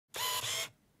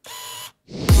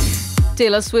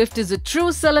Taylor Swift is a true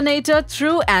Selenator,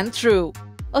 true and true.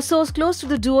 A source close to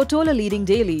the duo told a leading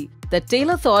daily that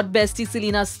Taylor thought bestie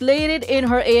Selena slayed it in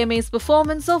her AMA's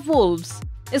performance of Wolves,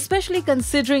 especially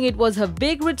considering it was her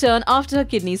big return after her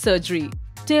kidney surgery.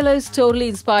 Taylor is totally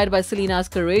inspired by Selena's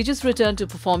courageous return to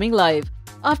performing live.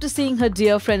 After seeing her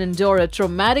dear friend endure a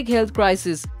traumatic health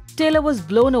crisis, Taylor was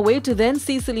blown away to then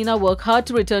see Selena work hard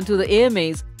to return to the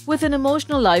AMAs with an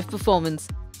emotional live performance.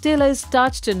 Taylor is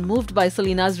touched and moved by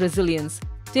Selena's resilience.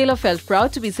 Taylor felt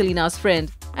proud to be Selena's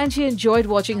friend, and she enjoyed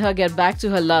watching her get back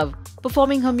to her love,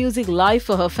 performing her music live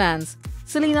for her fans.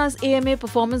 Selena's AMA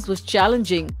performance was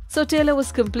challenging, so Taylor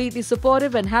was completely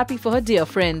supportive and happy for her dear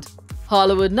friend.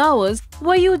 Hollywood Nowers,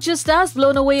 were you just as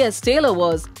blown away as Taylor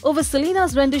was over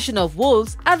Selena's rendition of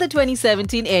Wolves at the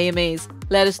 2017 AMAs?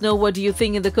 Let us know what do you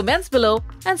think in the comments below,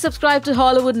 and subscribe to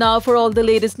Hollywood Now for all the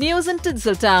latest news in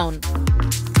Tinseltown.